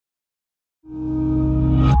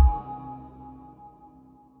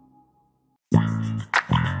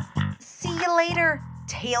later,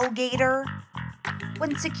 tailgater.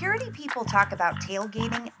 When security people talk about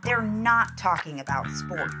tailgating, they're not talking about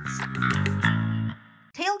sports.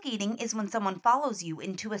 Tailgating is when someone follows you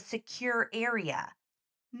into a secure area.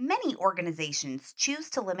 Many organizations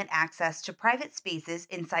choose to limit access to private spaces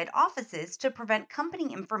inside offices to prevent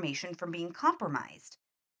company information from being compromised.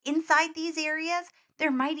 Inside these areas,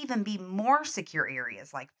 there might even be more secure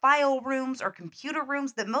areas like file rooms or computer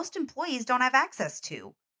rooms that most employees don't have access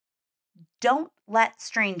to. Don't let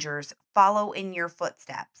strangers follow in your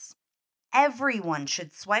footsteps. Everyone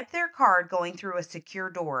should swipe their card going through a secure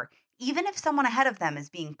door, even if someone ahead of them is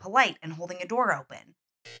being polite and holding a door open.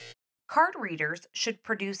 Card readers should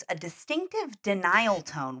produce a distinctive denial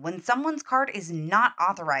tone when someone's card is not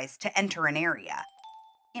authorized to enter an area.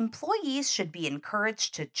 Employees should be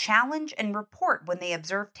encouraged to challenge and report when they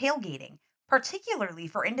observe tailgating, particularly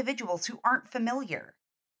for individuals who aren't familiar.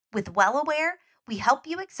 With WellAware, we help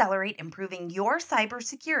you accelerate improving your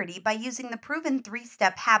cybersecurity by using the proven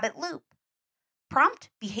 3-step habit loop. Prompt,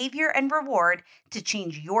 behavior, and reward to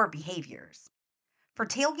change your behaviors. For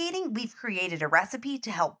tailgating, we've created a recipe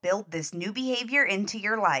to help build this new behavior into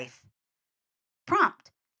your life.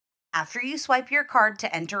 Prompt, after you swipe your card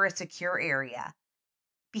to enter a secure area.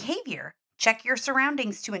 Behavior, check your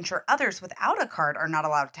surroundings to ensure others without a card are not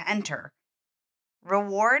allowed to enter.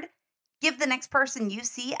 Reward, give the next person you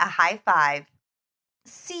see a high five.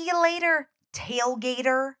 See you later,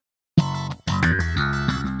 tailgater.